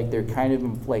they're kind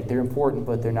of they're important,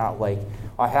 but they're not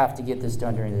I have to get this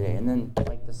done during the day. And then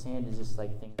the sand is just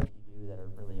things that you do that are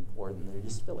really important. They're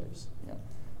just fillers,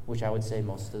 which I would say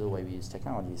most of the way we use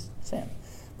technology is sand.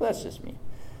 But that's just me.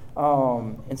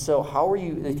 And so how are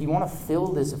you, if you want to fill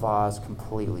this vase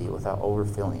completely without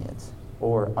overfilling it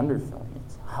or underfilling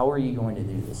it, how are you going to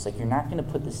do this? You're not going to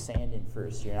put the sand in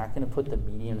first. You're not going to put the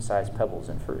medium-sized pebbles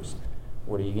in first.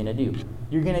 what are you going to do?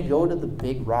 You're going to go to the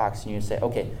big rocks and you're going to say,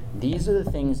 okay, these are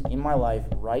the things in my life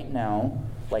right now,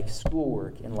 like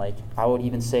schoolwork, and like I would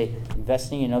even say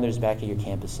investing in others back at your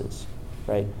campuses,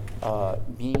 right?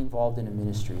 Being involved in a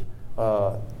ministry.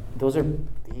 Those are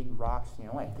big rocks in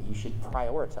your life that you should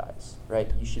prioritize,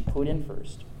 right? You should put in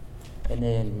first. And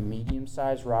then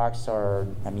medium-sized rocks are,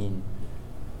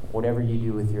 whatever you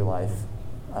do with your life.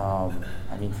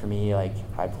 For me, like,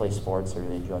 I play sports. I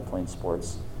really enjoy playing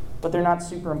sports. But they're not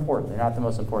super important. They're not the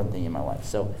most important thing in my life.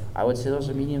 So I would say those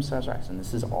are medium-sized rocks. And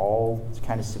this is all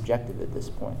kind of subjective at this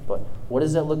point. But what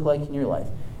does that look like in your life?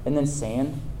 And then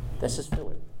sand, that's just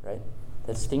filler, right?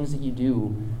 That's things that you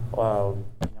do on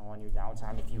your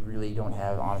downtime if you really don't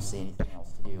have, honestly, anything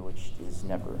else to do, which is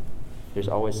never. There's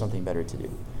always something better to do.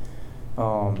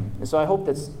 And so I hope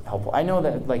that's helpful. I know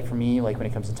that, like, for me, like, when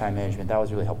it comes to time management, that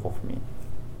was really helpful for me.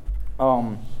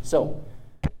 So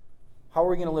how are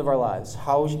we going to live our lives?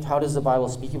 How does the Bible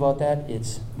speak about that?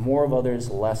 It's more of others,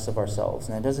 less of ourselves.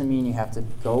 And that doesn't mean you have to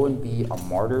go and be a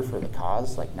martyr for the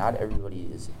cause. Like, not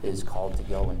everybody is called to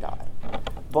go and die.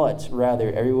 But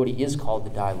rather, everybody is called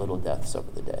to die little deaths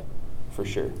over the day, for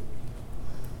sure.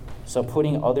 So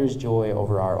putting others' joy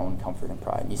over our own comfort and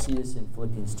pride. You see this in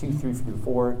Philippians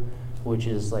 2:3-4, which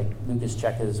is like Lucas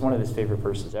Checa is one of his favorite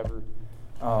verses ever.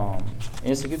 And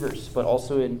it's a good verse, but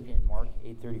also in Mark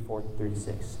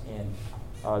 8:34-36. And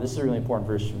this is a really important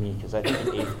verse for me because I think in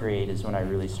 8th grade is when I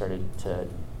really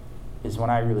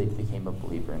became a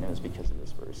believer, and it was because of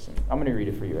this verse. And I'm going to read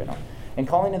it for you right now. And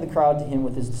calling in the crowd to him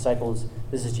with his disciples,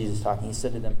 this is Jesus talking, he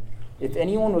said to them, "If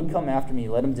anyone would come after me,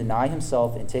 let him deny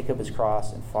himself and take up his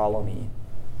cross and follow me.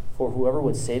 For whoever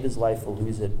would save his life will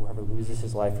lose it. Whoever loses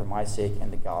his life for my sake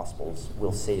and the gospel's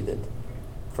will save it.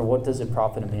 For what does it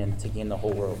profit a man to gain the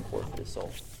whole world and forfeit his soul?"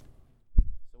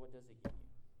 So what does it gain you?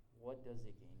 What does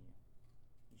it gain you?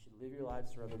 You should live your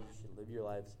lives for others. You should live your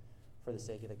lives for the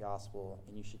sake of the gospel,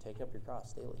 and you should take up your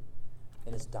cross daily.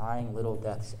 And it's dying little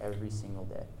deaths every single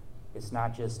day. It's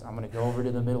not just, I'm going to go over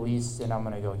to the Middle East and I'm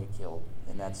going to go get killed.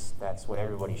 And that's what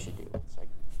everybody should do. It's like,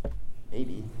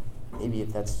 maybe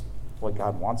if that's what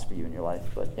God wants for you in your life.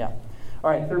 But yeah.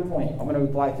 All right, third point. I'm going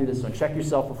to fly through this one. Check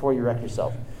yourself before you wreck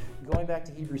yourself. Going back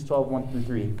to Hebrews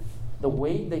 12:1-3.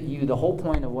 The whole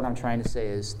point of what I'm trying to say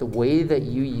is the way that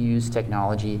you use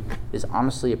technology is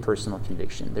honestly a personal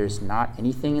conviction. There's not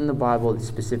anything in the Bible that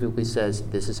specifically says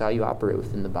this is how you operate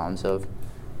within the bounds of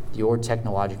your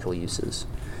technological uses.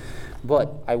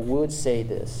 But I would say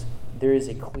this. There is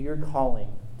a clear calling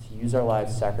to use our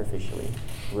lives sacrificially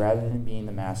rather than being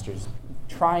the masters,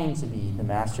 trying to be the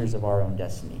masters of our own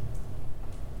destiny.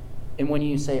 And when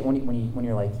you say, when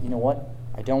you're like, you know what?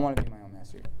 I don't want to be my own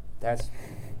master. That's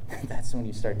when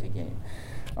you start to game.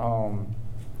 And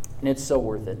it's so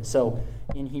worth it. So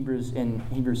in Hebrews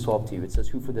 12:2, it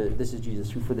says, this is Jesus,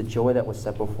 who for the joy that was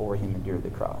set before him endured the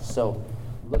cross. So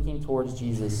looking towards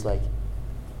Jesus, like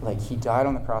he died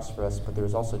on the cross for us, but there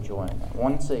was also joy in that.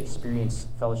 One, to experience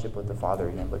fellowship with the Father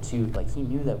again, but two, like he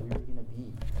knew that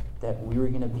we were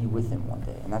going to be with him one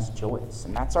day, and that's joyous.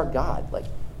 And that's our God. Like,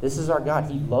 this is our God.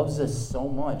 He loves us so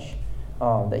much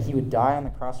that he would die on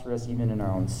the cross for us even in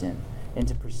our own sin. And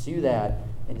to pursue that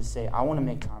and to say, I want to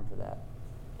make time for that.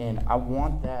 And I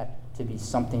want that to be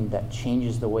something that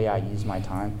changes the way I use my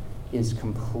time is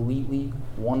completely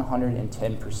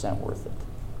 110% worth it.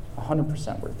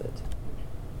 100% worth it.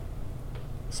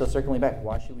 So circling back,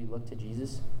 why should we look to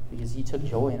Jesus? Because he took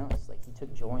joy in us. Like, he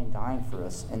took joy in dying for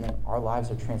us, and then our lives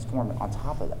are transformed on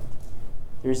top of that.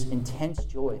 There's intense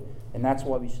joy, and that's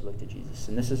why we should look to Jesus.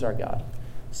 And this is our God.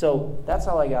 So that's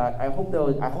all I got. I hope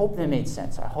that made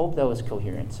sense. I hope that was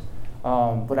coherent.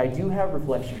 But I do have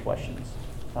reflection questions.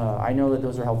 I know that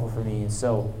those are helpful for me.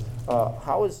 So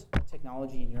how is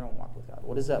technology in your own walk with God?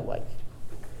 What is that like?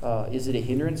 Is it a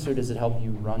hindrance, or does it help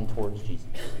you run towards Jesus?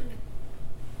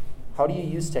 How do you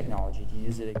use technology? Do you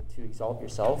use it to exalt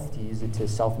yourself? Do you use it to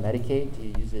self-medicate? Do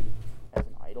you use it as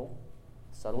an idol,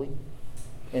 subtly?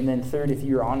 And then third, if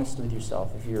you're honest with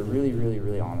yourself, if you're really, really,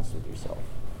 really honest with yourself,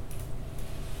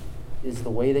 is the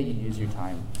way that you use your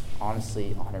time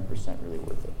honestly 100% really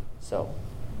worth it? So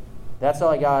that's all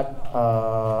I got.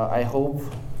 I hope.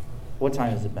 What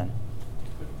time has it been?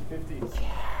 50.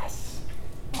 Yes.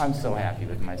 I'm so happy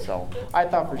with myself. I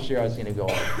thought for sure I was going to go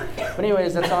over. But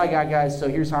anyways, that's all I got, guys. So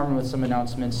here's Harmon with some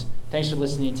announcements. Thanks for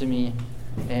listening to me,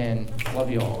 and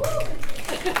love you all.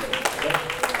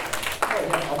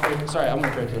 Sorry, I'm going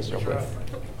to pray to this real quick.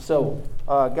 So,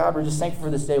 God, we're just thankful for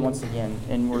this day once again,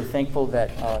 and we're thankful that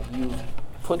you've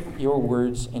put put your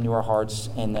words into our hearts,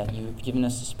 and that you've given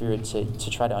us the Spirit to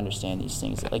try to understand these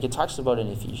things. Like it talks about in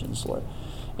Ephesians, Lord.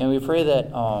 And we pray that,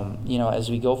 as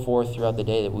we go forth throughout the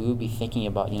day, that we would be thinking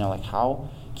about, like how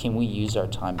can we use our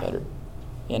time better?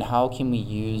 And how can we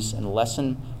use and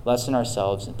lessen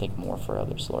ourselves and think more for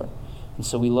others, Lord? And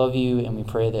so we love you, and we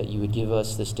pray that you would give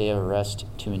us this day of rest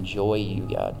to enjoy you,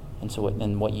 God,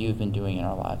 and what you've been doing in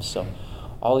our lives. So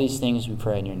all these things we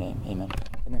pray in your name. Amen.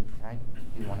 And then can I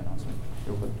do one announcement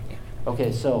real quick?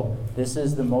 Okay, so this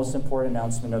is the most important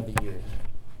announcement of the year.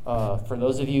 For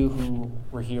those of you who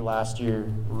were here last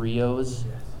year, Rios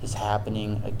is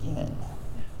happening again.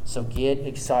 So get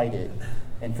excited.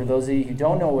 And for those of you who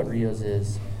don't know what Rios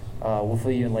is, we'll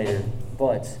fill you in later.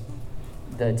 But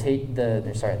the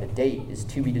date is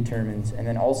to be determined. And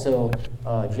then also,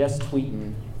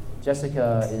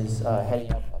 Jessica is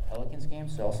heading up a Pelicans game,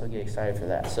 so also get excited for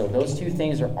that. So those two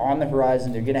things are on the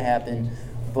horizon. They're going to happen.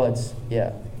 But,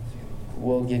 yeah,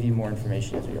 we'll give you more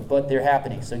information as we go. But they're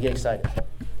happening, so get excited.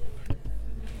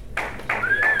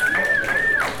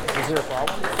 Is there a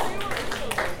problem?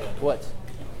 What?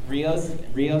 Rios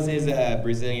is a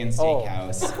Brazilian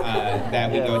steakhouse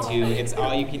that we go to. It's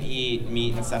all you can eat,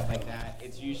 meat and stuff like that.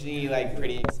 It's usually like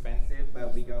pretty expensive,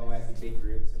 but we go as a big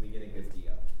group, so we get a good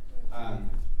deal.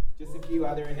 Just a few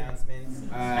other announcements.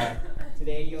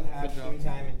 Today you'll have team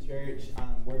time in church,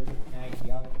 worship night.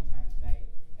 Y'all